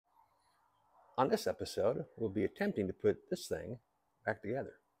On this episode, we'll be attempting to put this thing back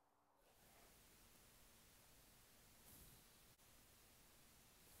together.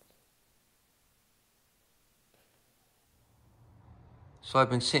 So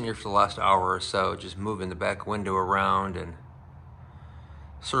I've been sitting here for the last hour or so, just moving the back window around and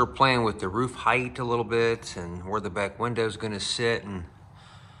sort of playing with the roof height a little bit and where the back window is going to sit. And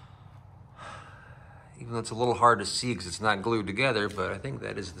even though it's a little hard to see because it's not glued together, but I think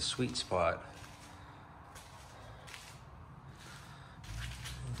that is the sweet spot.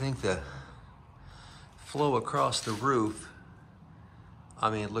 I think the flow across the roof,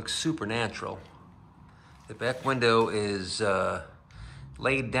 I mean, it looks supernatural. The back window is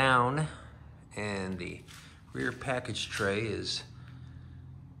laid down and the rear package tray is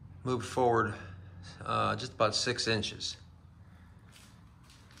moved forward just about 6 inches.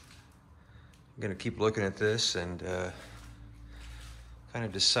 I'm gonna keep looking at this and kind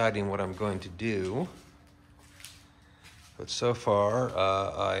of deciding what I'm going to do. But so far,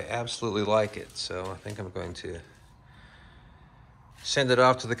 I absolutely like it. So I think I'm going to send it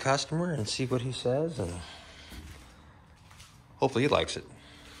off to the customer and see what he says, and hopefully he likes it.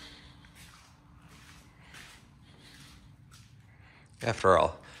 After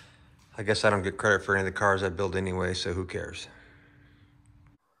all, I guess I don't get credit for any of the cars I build anyway, so who cares?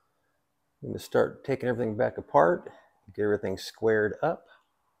 I'm going to start taking everything back apart, get everything squared up,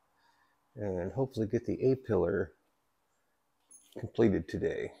 and hopefully get the A-pillar completed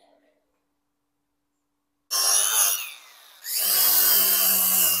today.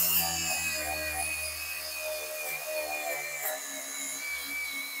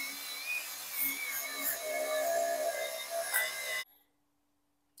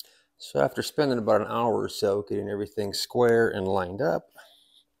 So after spending about an hour or so getting everything square and lined up,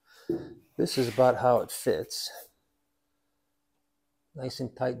 this is about how it fits. Nice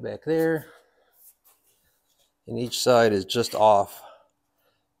and tight back there. And each side is just off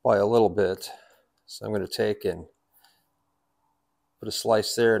by a little bit. So I'm going to take and put a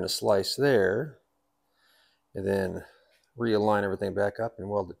slice there and a slice there, and then realign everything back up and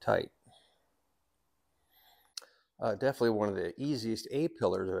weld it tight. Definitely one of the easiest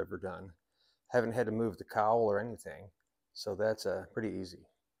A-pillars I've ever done. Haven't had to move the cowl or anything, so that's pretty easy.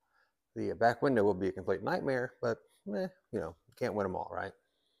 The back window will be a complete nightmare, but you know, you can't win them all, right?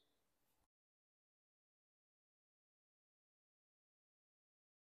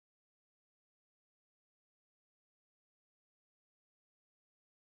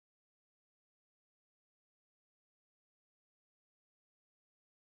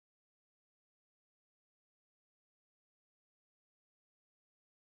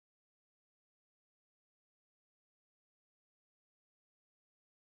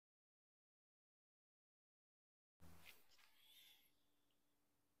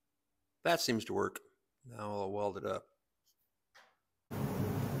 That seems to work. Now I'll weld it up.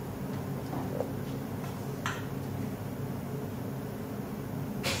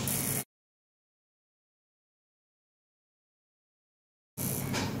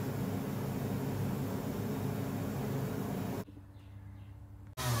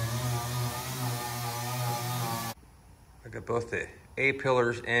 I got both the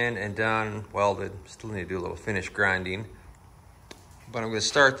A-pillars in and done, welded. Still need to do a little finish grinding. But I'm going to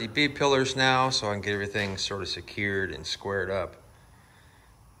start the B-pillars now so I can get everything sort of secured and squared up.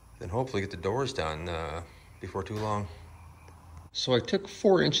 Then hopefully get the doors done before too long. So I took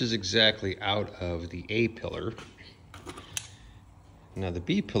 4 inches exactly out of the A-pillar. Now the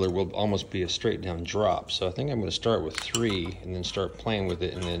B-pillar will almost be a straight down drop. So I think I'm going to start with 3 and then start playing with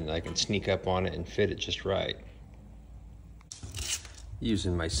it, and then I can sneak up on it and fit it just right.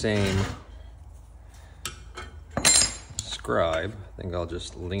 Using my same scribe, I think I'll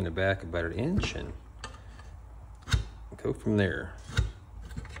just lean it back about 1 inch and go from there.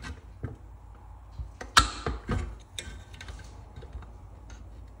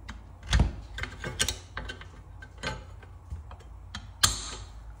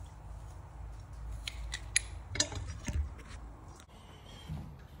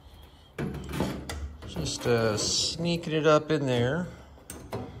 Just sneaking it up in there.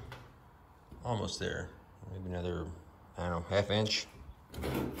 Almost there. Maybe another, I don't know, 1/2 inch.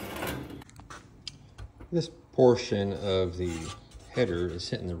 This portion of the header is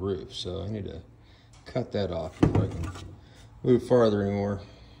hitting the roof, so I need to cut that off before I can move farther anymore.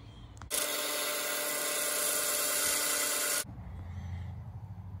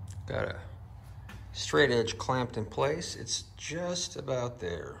 Got a straight edge clamped in place. It's just about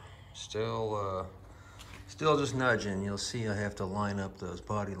there. Still just nudging. You'll see I have to line up those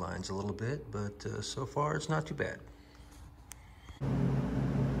body lines a little bit, but so far it's not too bad.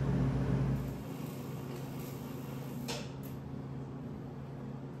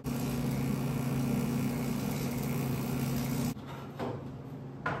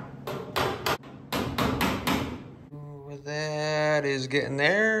 is getting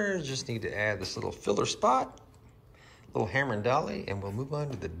there. Just need to add this little filler spot, little hammer and dolly, and we'll move on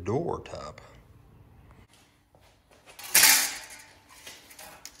to the door top.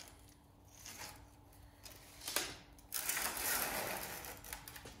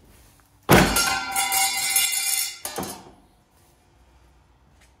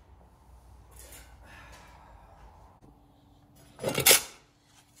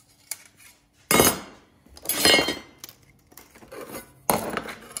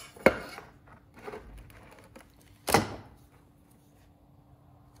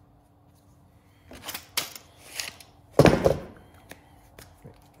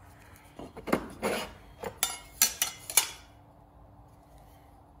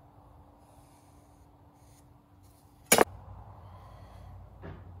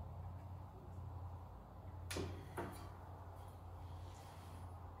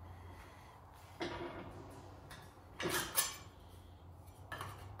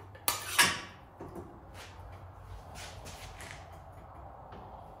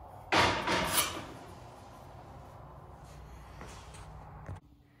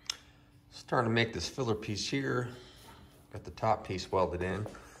 Starting to make this filler piece here. Got the top piece welded in.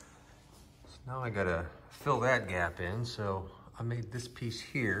 So now I gotta fill that gap in. So I made this piece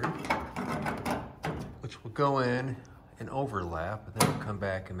here, which will go in and overlap, and then we'll come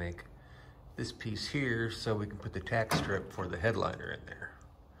back and make this piece here so we can put the tack strip for the headliner in there.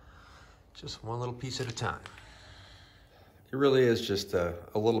 Just one little piece at a time. It really is just a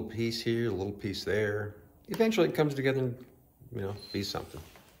little piece here, a little piece there. Eventually it comes together and, you know, be something.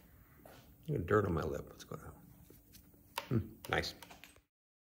 I got dirt on my lip. What's going on? Nice.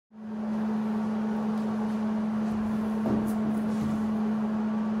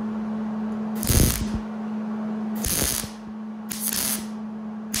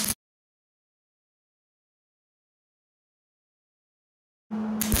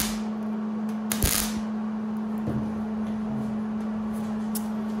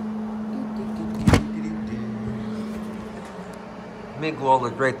 MIG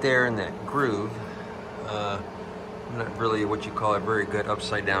welded right there in that groove. I'm not really what you call a very good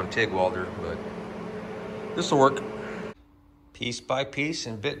upside down TIG welder, but this will work. Piece by piece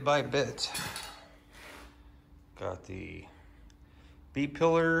and bit by bit. Got the B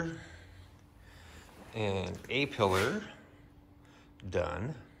pillar and A pillar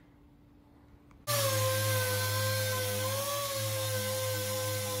done.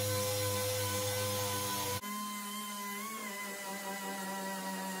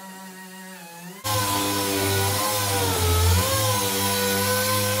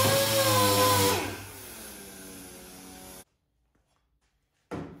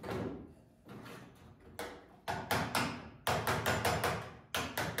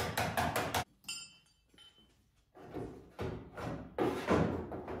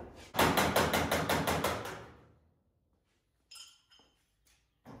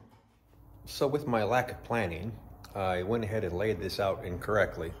 So with my lack of planning, I went ahead and laid this out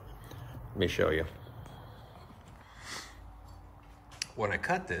incorrectly. Let me show you. When I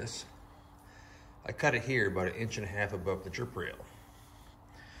cut this, I cut it here about 1.5 inches above the drip rail.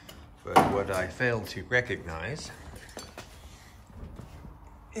 But what I failed to recognize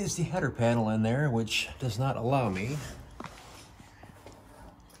is the header panel in there, which does not allow me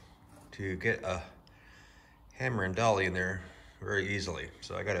to get a hammer and dolly in there very easily.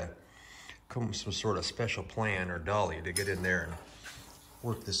 So I gotta come with some sort of special plan or dolly to get in there and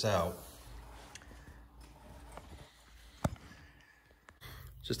work this out.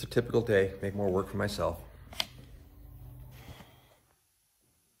 Just a typical day, make more work for myself.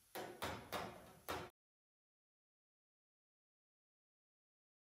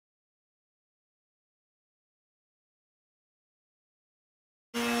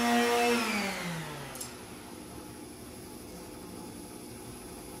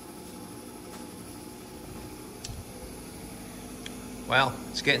 Well,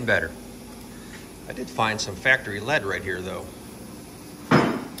 it's getting better. I did find some factory lead right here though.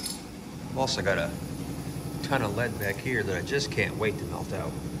 I've also got a ton of lead back here that I just can't wait to melt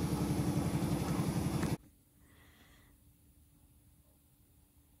out.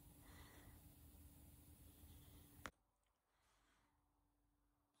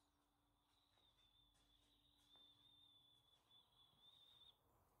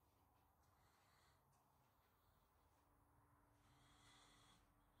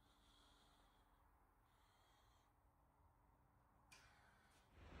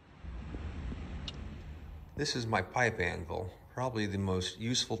 This is my pipe anvil, probably the most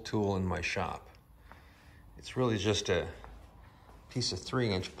useful tool in my shop. It's really just a piece of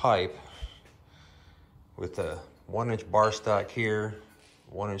 3-inch pipe with a 1-inch bar stock here,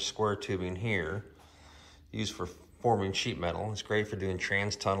 1-inch square tubing here, used for forming sheet metal. It's great for doing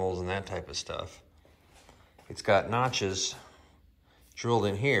trans tunnels and that type of stuff. It's got notches drilled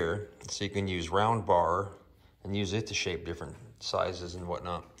in here, so you can use round bar and use it to shape different sizes and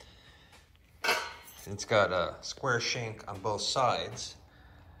whatnot. It's got a square shank on both sides,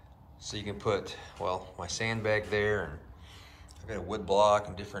 so you can put, well, my sandbag there, and I've got a wood block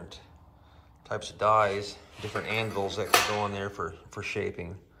and different types of dies, different anvils that can go on there for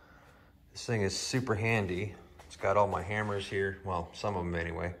shaping. This thing is super handy. It's got all my hammers here, well, some of them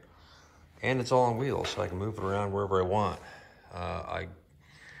anyway. And it's all on wheels, so I can move it around wherever I want. I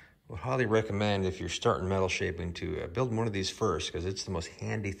would highly recommend, if you're starting metal shaping, to build one of these first, because it's the most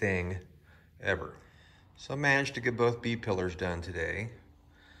handy thing ever. So I managed to get both B-pillars done today.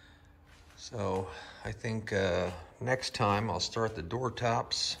 So I think next time I'll start the door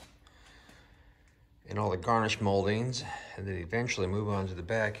tops and all the garnish moldings, and then eventually move on to the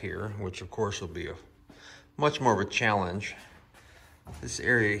back here, which of course will be much more of a challenge. This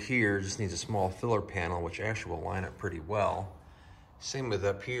area here just needs a small filler panel, which actually will line up pretty well. Same with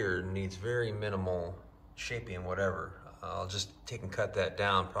up here, needs very minimal shaping and whatever. I'll just take and cut that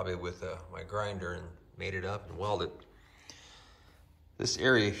down probably with my grinder and mate it up and weld it. This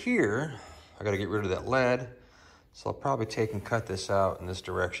area here, I gotta get rid of that lead, so I'll probably take and cut this out in this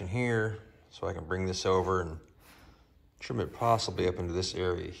direction here, so I can bring this over and trim it possibly up into this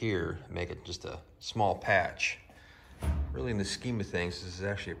area here, and make it just a small patch. Really, in the scheme of things, this is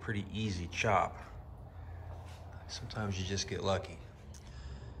actually a pretty easy chop. Sometimes you just get lucky.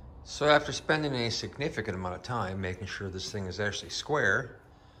 So after spending a significant amount of time making sure this thing is actually square,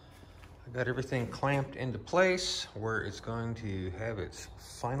 I got everything clamped into place where it's going to have its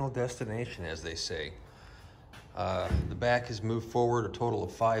final destination, as they say. The back has moved forward a total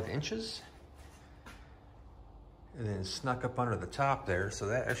of 5 inches. And then snuck up under the top there, so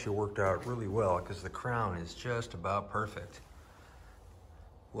that actually worked out really well because the crown is just about perfect.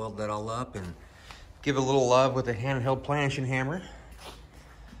 Weld that all up and give it a little love with a handheld planishing hammer.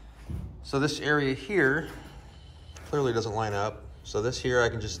 So this area here clearly doesn't line up, so this here I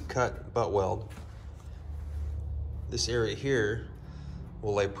can just cut butt weld. This area here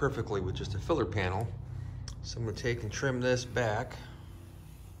will lay perfectly with just a filler panel. So I'm going to take and trim this back.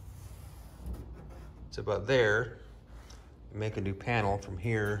 It's about there. Make a new panel from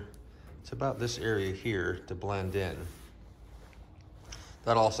here. It's about this area here to blend in.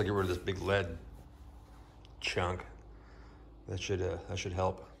 That'll also get rid of this big lead chunk. That should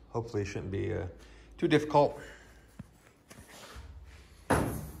help. Hopefully it shouldn't be too difficult.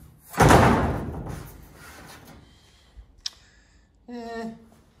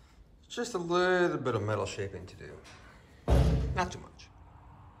 Just a little bit of metal shaping to do. Not too much.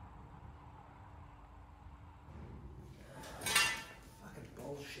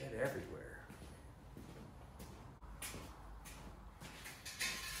 Bullshit everywhere.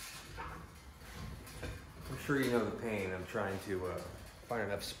 I'm sure you know the pain. I'm trying to find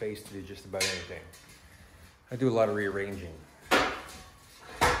enough space to do just about anything. I do a lot of rearranging.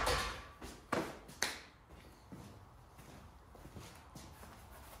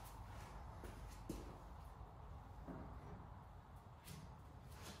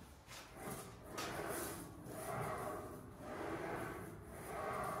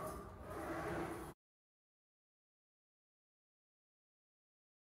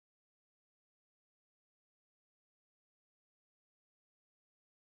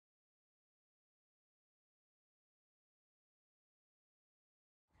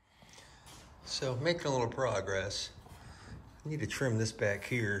 So making a little progress. I need to trim this back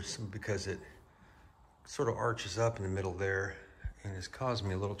here because it sort of arches up in the middle there and it's causing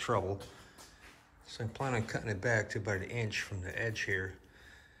me a little trouble. So I'm planning on cutting it back to about 1 inch from the edge here.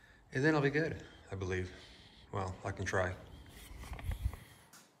 And then I'll be good, I believe. Well, I can try.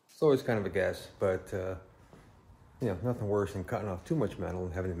 It's always kind of a guess, but you know, nothing worse than cutting off too much metal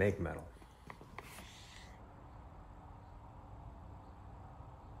and having to make metal.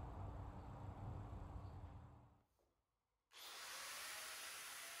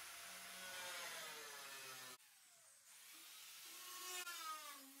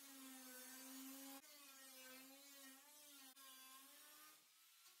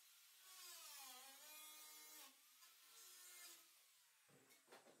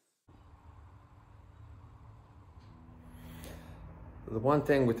 The one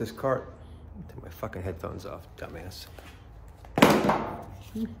thing with this cart, take my fucking headphones off, dumbass.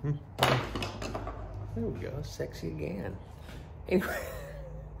 There we go, sexy again.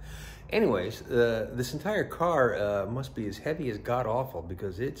 Anyways, this entire car must be as heavy as god awful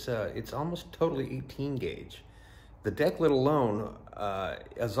because it's almost totally 18 gauge. The deck lid alone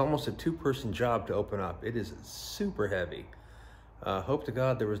is almost a two-person job to open up. It is super heavy. Hope to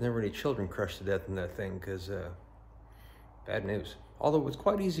God there was never any children crushed to death in that thing, because bad news. Although it's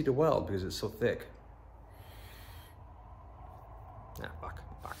quite easy to weld because it's so thick. Ah, fuck.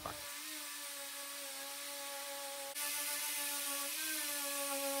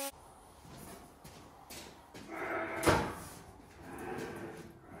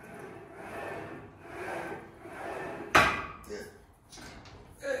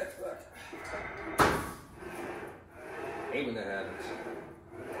 Hate when that happens.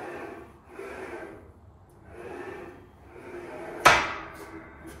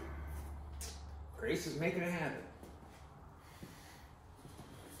 Grace is making it happen.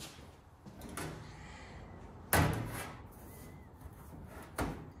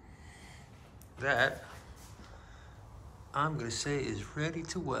 That, I'm gonna say, is ready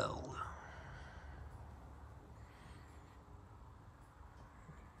to weld.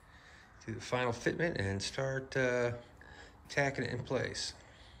 Do the final fitment and start tacking it in place.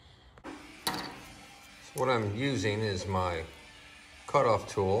 So what I'm using is my cutoff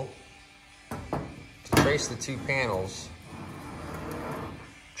tool to trace the two panels,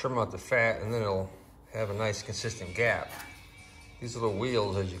 trim out the fat, and then it'll have a nice consistent gap. These little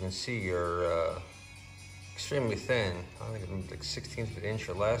wheels, as you can see, are extremely thin. I think it's like 1/16 of an inch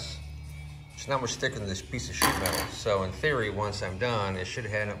or less. It's not much thicker than this piece of sheet metal. So in theory, once I'm done, it should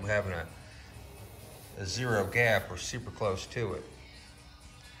end up having a zero gap or super close to it.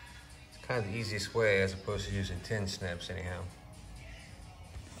 It's kind of the easiest way as opposed to using tin snips anyhow.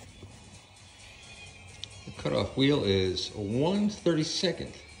 The cutoff wheel is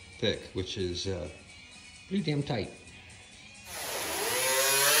 1/32 thick, which is pretty damn tight.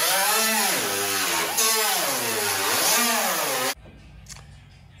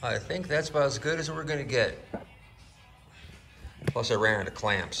 I think that's about as good as we're gonna get. Plus I ran out of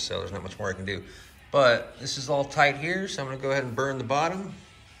clamps, so there's not much more I can do. But this is all tight here, so I'm gonna go ahead and burn the bottom,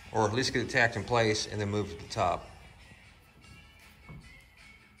 or at least get it tacked in place and then move to the top.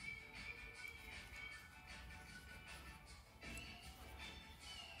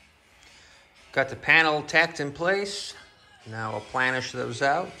 Got the panel tacked in place. Now I'll planish those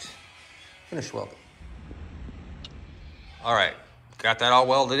out. Finish welding. All right, got that all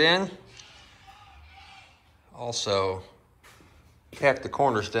welded in. Also, tack the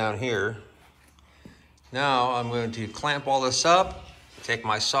corners down here. Now I'm going to clamp all this up, take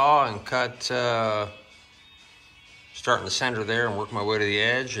my saw and cut, start in the center there and work my way to the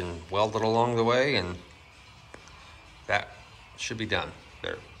edge and weld it along the way, and that should be done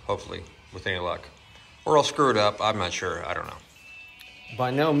there, hopefully, with any luck. Or I'll screw it up, I'm not sure, I don't know.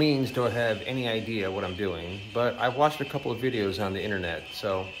 By no means do I have any idea what I'm doing, but I've watched a couple of videos on the internet,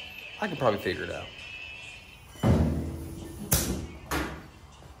 so I can probably figure it out.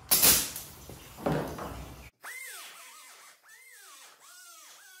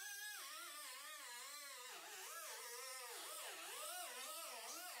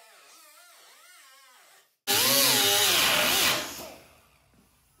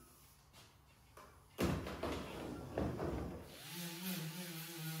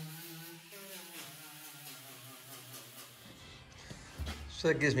 So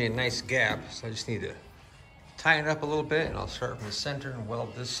that gives me a nice gap, so I just need to tighten it up a little bit, and I'll start from the center and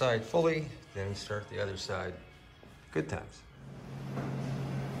weld this side fully, then start the other side. Good times.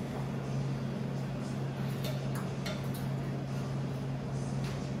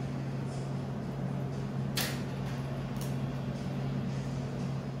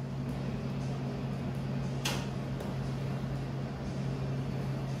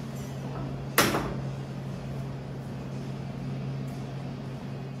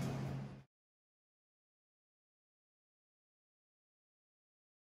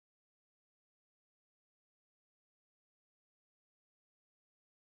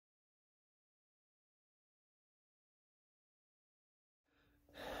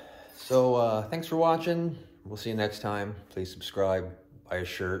 So thanks for watching. We'll see you next time. Please subscribe, buy a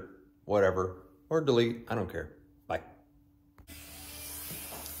shirt, whatever, or delete. I don't care. Bye.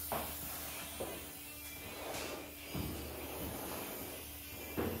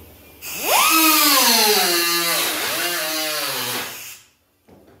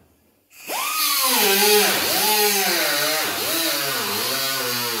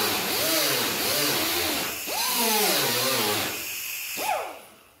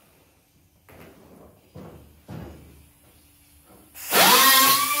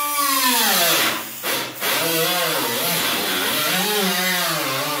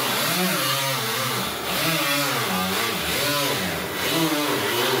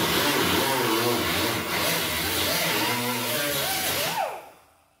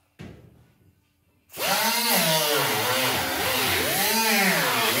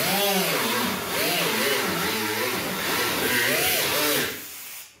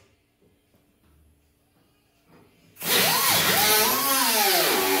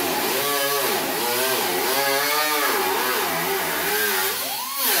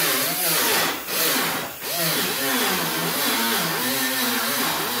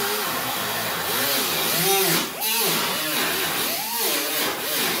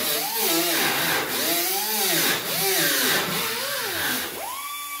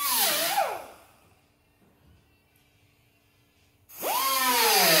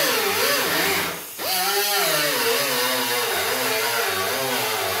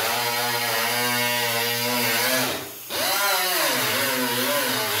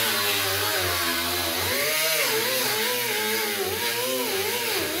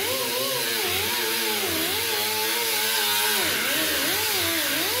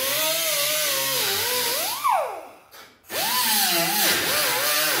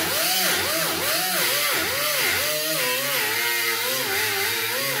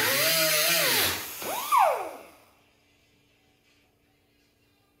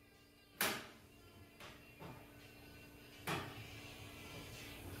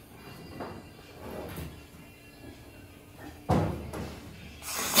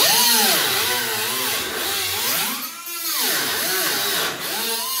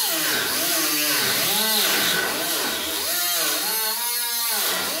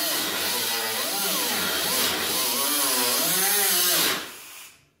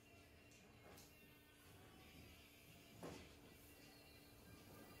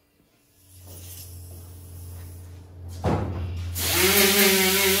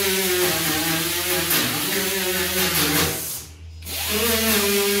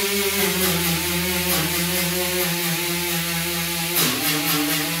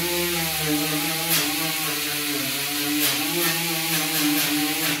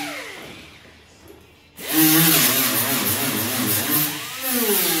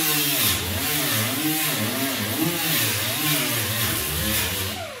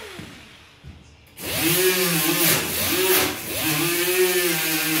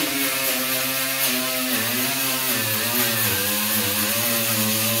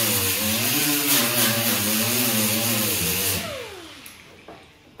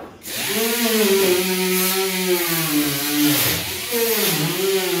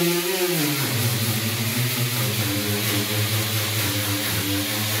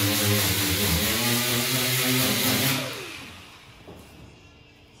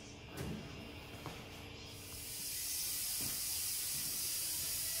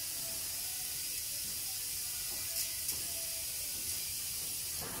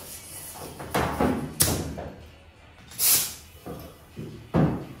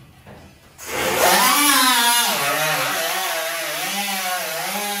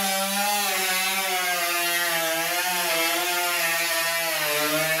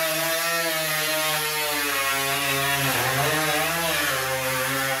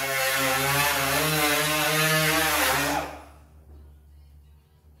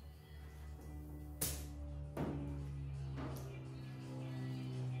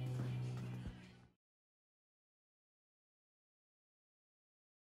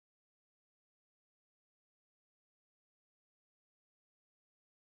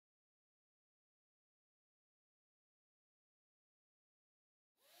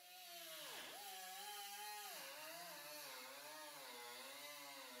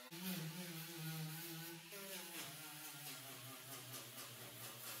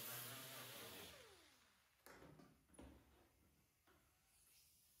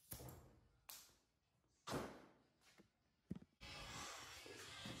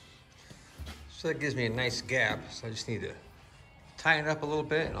 So that gives me a nice gap, so I just need to tighten it up a little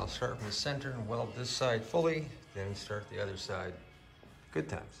bit, and I'll start from the center and weld this side fully, then start the other side. Good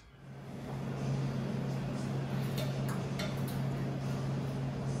times.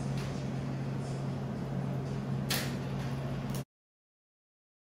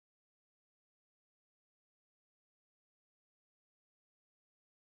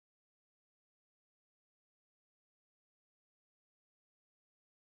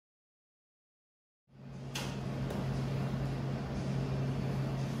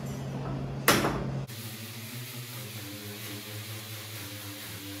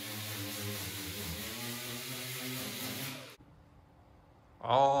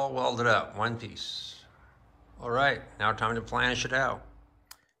 All welded up, one piece. All right, now time to planish it out.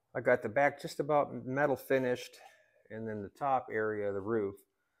 I got the back just about metal finished, and then the top area of the roof,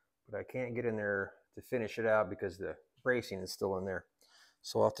 but I can't get in there to finish it out because the bracing is still in there.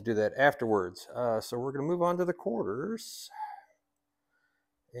 So I'll have to do that afterwards. So we're gonna move on to the quarters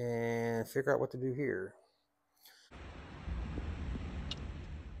and figure out what to do here.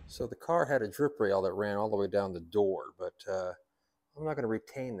 So the car had a drip rail that ran all the way down the door, but I'm not going to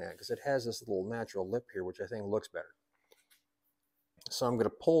retain that because it has this little natural lip here, which I think looks better. So I'm going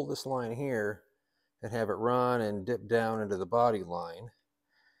to pull this line here and have it run and dip down into the body line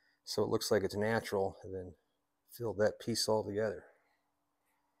so it looks like it's natural, and then fill that piece all together.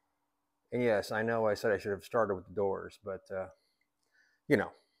 And yes, I know I said I should have started with the doors, but you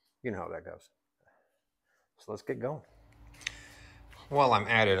know how that goes. So let's get going. While I'm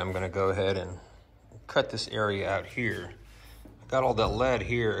at it, I'm going to go ahead and cut this area out here. Got all that lead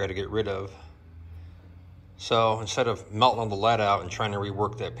here I got to get rid of. So instead of melting all the lead out and trying to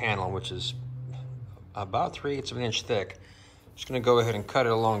rework that panel, which is about 3/8 of an inch thick, I'm just going to go ahead and cut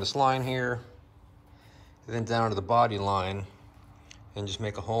it along this line here, and then down to the body line, and just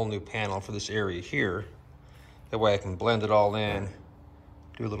make a whole new panel for this area here. That way I can blend it all in,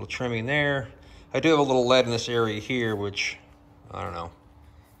 do a little trimming there. I do have a little lead in this area here, which, I don't know,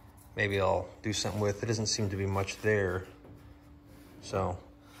 maybe I'll do something with. It doesn't seem to be much there. So,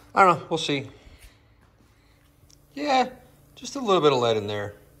 I don't know, we'll see. Yeah, just a little bit of lead in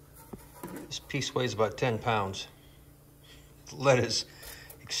there. This piece weighs about 10 pounds. The lead is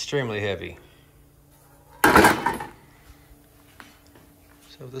extremely heavy. So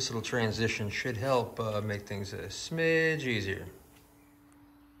this little transition should help make things a smidge easier.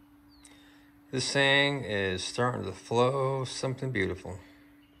 This thing is starting to flow something beautiful.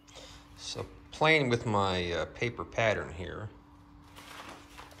 So playing with my paper pattern here,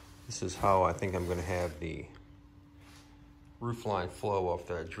 this is how I think I'm going to have the roofline flow off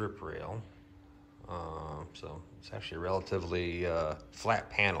that drip rail. So it's actually a relatively flat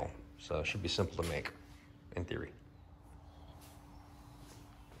panel, so it should be simple to make, in theory.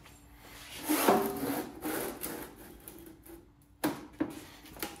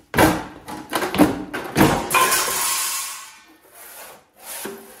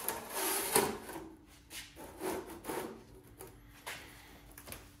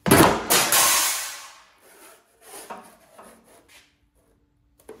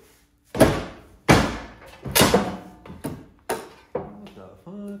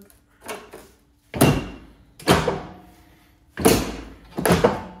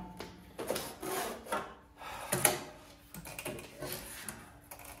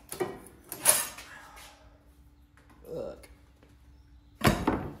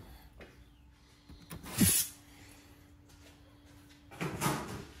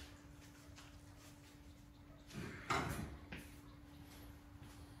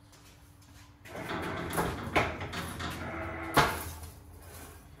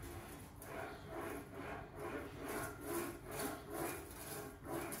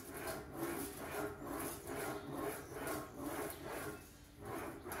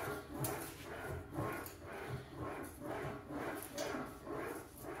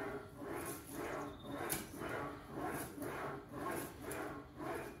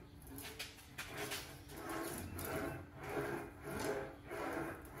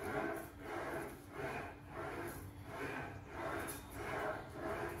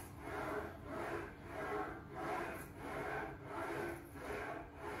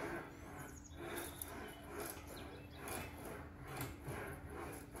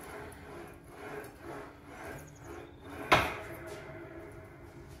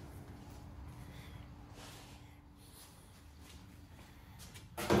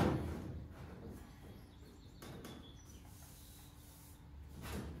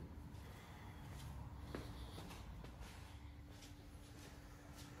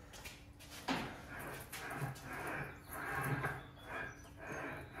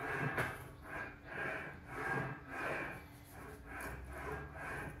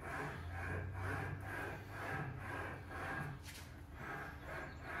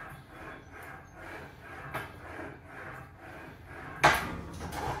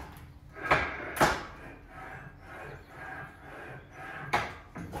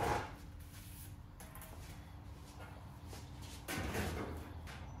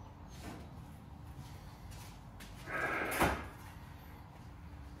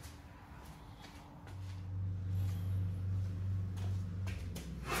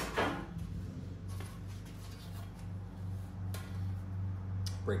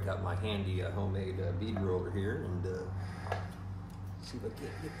 break out my handy homemade bead roller here and see if I can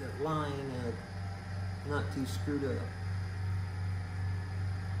get that line not too screwed up.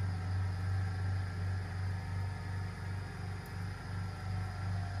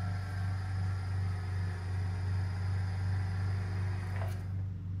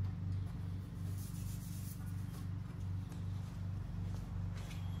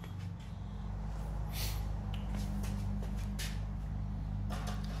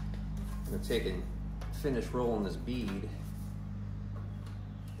 I'm going to take and finish rolling this bead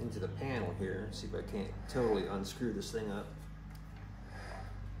into the panel here, see if I can't totally unscrew this thing up.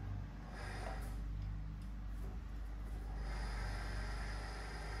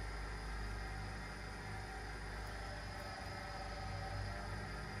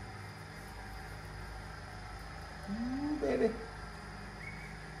 Ooh, baby.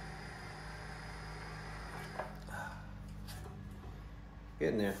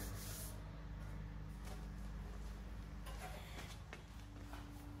 Getting there.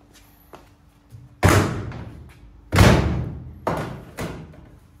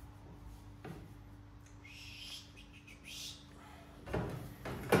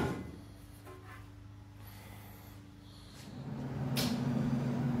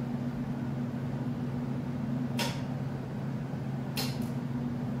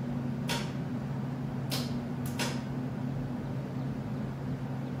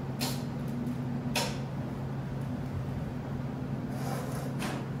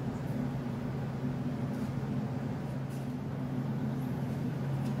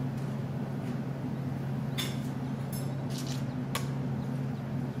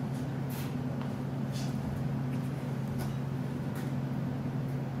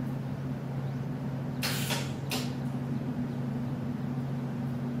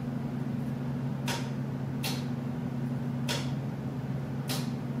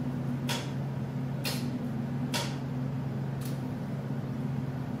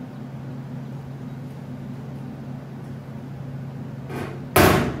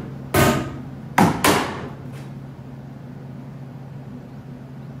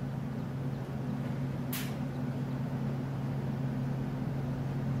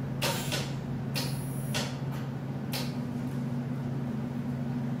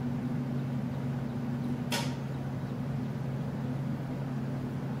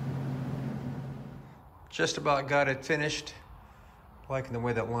 Just about got it finished. Liking the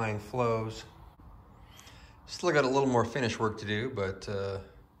way that line flows. Still got a little more finish work to do, but I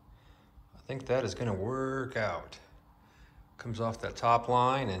think that is gonna work out. Comes off that top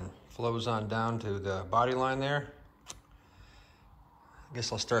line and flows on down to the body line there. I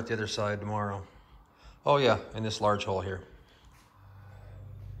guess I'll start the other side tomorrow. Oh yeah, in this large hole here.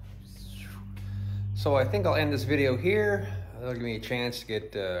 So I think I'll end this video here. That'll give me a chance to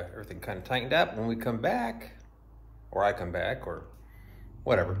get everything kind of tightened up. When we come back, or I come back, or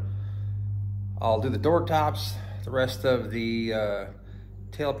whatever, I'll do the door tops, the rest of the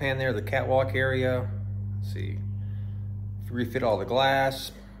tail pan there, the catwalk area. Let's see, refit all the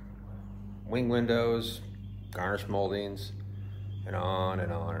glass, wing windows, garnish moldings, and on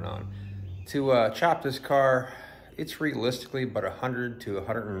and on and on. To chop this car, it's realistically about 100 to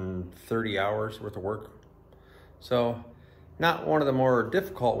 130 hours worth of work. So, not one of the more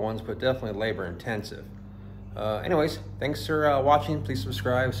difficult ones, but definitely labor intensive. Anyways, thanks for watching. Please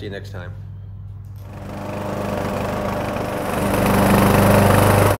subscribe. See you next time.